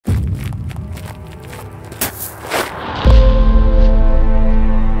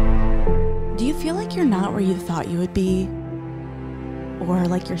you're not where you thought you would be? Or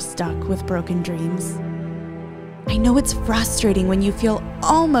like you're stuck with broken dreams? I know it's frustrating when you feel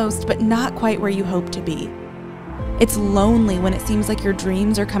almost but not quite where you hope to be. It's lonely when it seems like your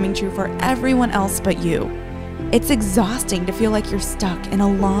dreams are coming true for everyone else but you. It's exhausting to feel like you're stuck in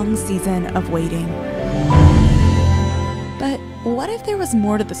a long season of waiting. But what if there was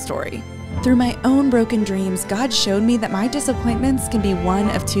more to the story? Through my own broken dreams, God showed me that my disappointments can be one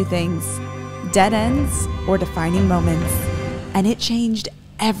of two things: dead ends or defining moments. And it changed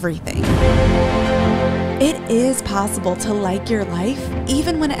everything. It is possible to like your life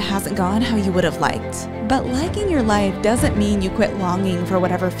even when it hasn't gone how you would have liked. But liking your life doesn't mean you quit longing for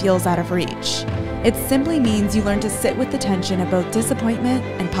whatever feels out of reach. It simply means you learn to sit with the tension of both disappointment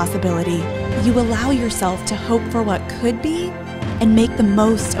and possibility. You allow yourself to hope for what could be and make the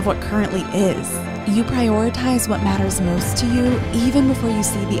most of what currently is. You prioritize what matters most to you even before you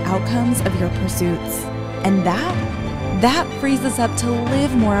see the outcomes of your pursuits. And that frees us up to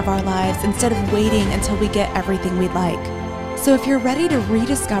live more of our lives instead of waiting until we get everything we'd like. So if you're ready to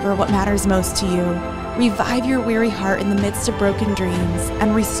rediscover what matters most to you, revive your weary heart in the midst of broken dreams,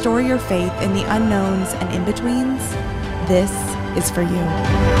 and restore your faith in the unknowns and in-betweens, this is for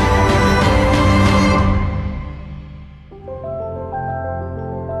you.